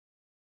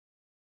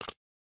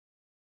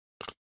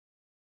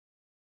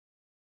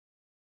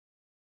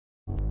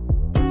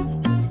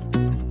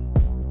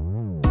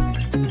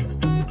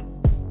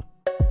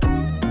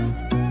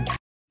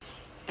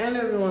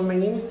Hello everyone, my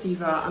name is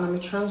Diva and I'm a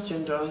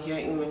transgender here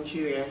in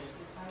Nigeria.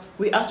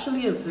 We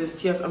actually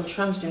exist. Yes, I'm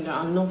transgender,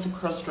 I'm not a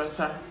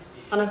cross-dresser.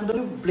 And I could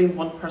only blame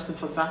one person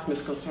for that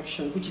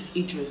misconception, which is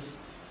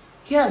Idris.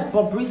 Yes,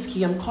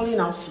 Bobrisky, I'm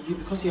calling out to you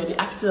because you're the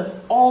actor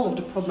of all of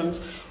the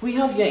problems we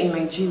have here in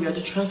Nigeria,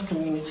 the trans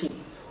community.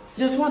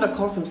 There's one that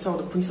calls himself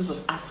the Princess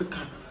of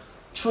Africa,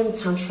 throwing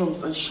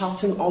tantrums and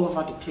shouting all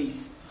over the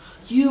place.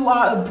 You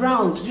are a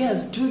brand.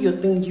 Yes, do your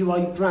thing. You are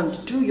a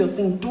brand. Do your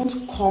thing. Don't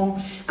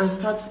come and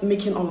start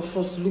making all of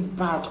us look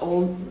bad,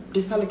 or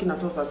they start looking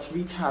at us as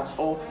retards,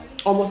 or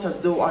almost as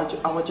though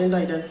our gender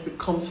identity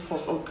comes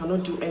first, or we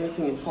cannot do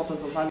anything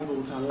important or valuable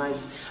with our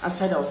lives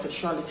aside our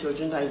sexuality or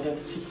gender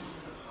identity.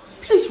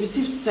 Please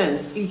receive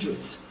sense,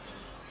 Idris.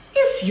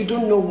 If you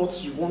don't know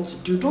what you want to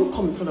do, don't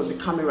come in front of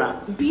the camera.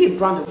 Be a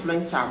brand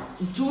influencer.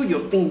 Do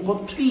your thing,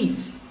 but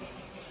please,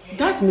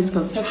 that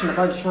misconception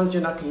about the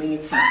transgender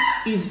community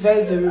is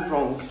very, very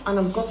wrong, and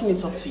I've gotten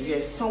it up to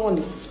here. Someone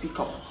needs to speak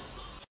up.